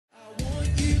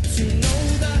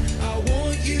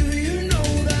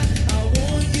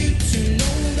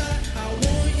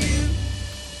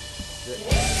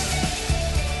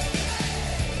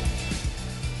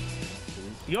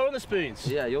You're on the spoons.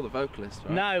 Yeah, you're the vocalist,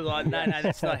 right? No, like, no,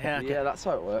 that's not how. Yeah, that's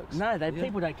how it works. No,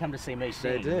 people don't come to see me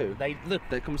sing. They do.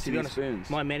 They come to see me spoons.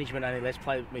 My management only lets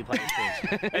me play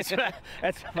the spoons.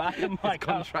 that's part of my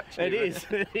contract. It is.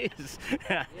 It is.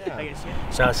 Yeah.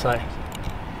 So it's like.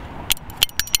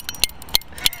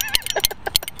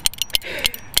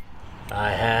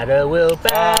 I had a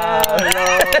wheelbarrow.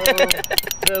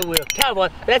 The wheel. Come on,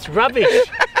 that's rubbish.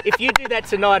 If you do that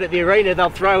tonight at the arena, they'll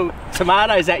throw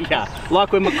tomatoes at you,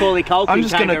 like when Macaulay Culkin I'm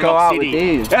just came gonna to go Rock out City.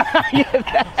 with these.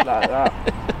 Yeah, like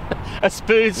that. A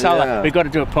spoon solo. Yeah. We've got to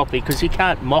do it properly because you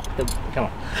can't mock them. Come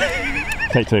on.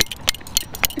 Take two.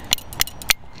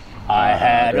 I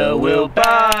had a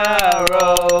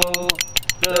wheelbarrow.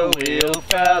 The wheel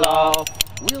fell off.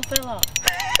 Wheel fell off.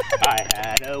 I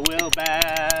had a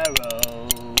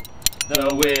wheelbarrow.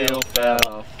 The wheel fell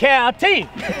off. Counting.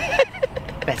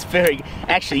 That's very.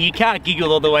 Actually, you can't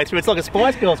giggle all the way through. It's like a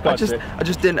Spice Girls concert. I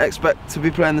just didn't expect to be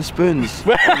playing the spoons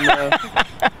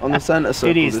on the centre circle.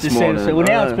 It is this the centre morning. circle. Well,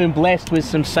 now it's been blessed with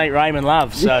some Saint Raymond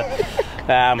love. So,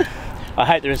 I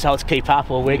hope the results keep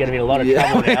up, or we're going to be in a lot of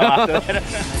trouble now.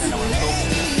 After.